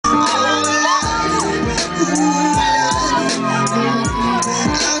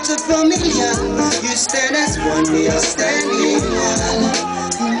the outstanding one.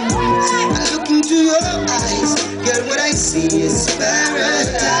 I look into your eyes, girl, what I see is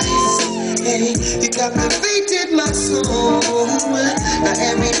paradise. Hey, you captivated my soul. Now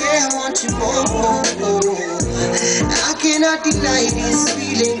every day I want you more. I cannot deny this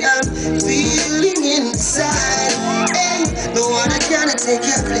feeling I'm feeling inside. Hey, no one cannot take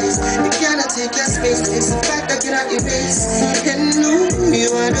your place, you cannot take your space. It's a fact I cannot erase. And no, you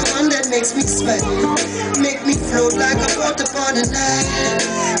are the one that makes me smile, make me float like a boat upon the Nile.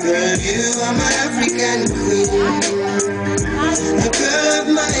 Girl, you are my African queen, the girl of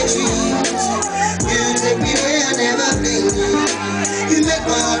my dreams. You take me where I never been. You make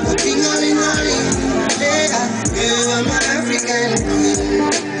my heart go ting-a-ling-a-ling. Yeah, you are my African queen,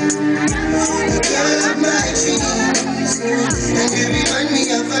 the girl of my dreams. And you remind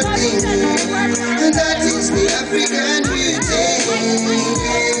me of a thing, and that is the African beauty.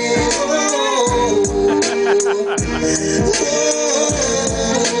 Oh,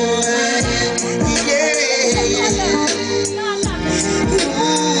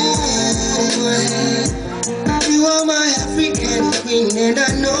 you are my African queen, and I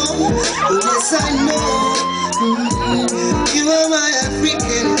know, yes I know. You are my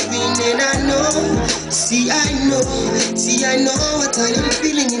African queen, and I know. See I know what I am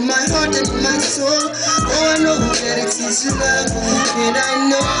feeling in my heart and in my soul. Oh, I know that it is love, and I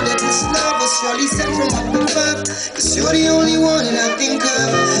know that this love was surely sent from up above. Cause you're the only one that I think of.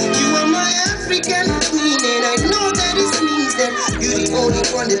 You are my African queen, and I know that it means that you're the only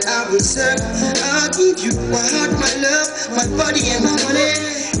one that I will serve. I'll give you my heart, my love, my body and my money.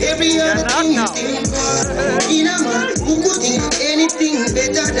 Every other thing you think of. In a man who could think of anything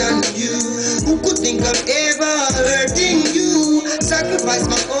better than you, who could think of ever hurting you. Sacrifice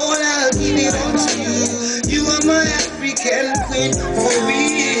my all, I'll give it all to you. You are my African queen, for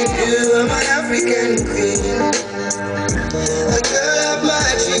real. You are my African queen.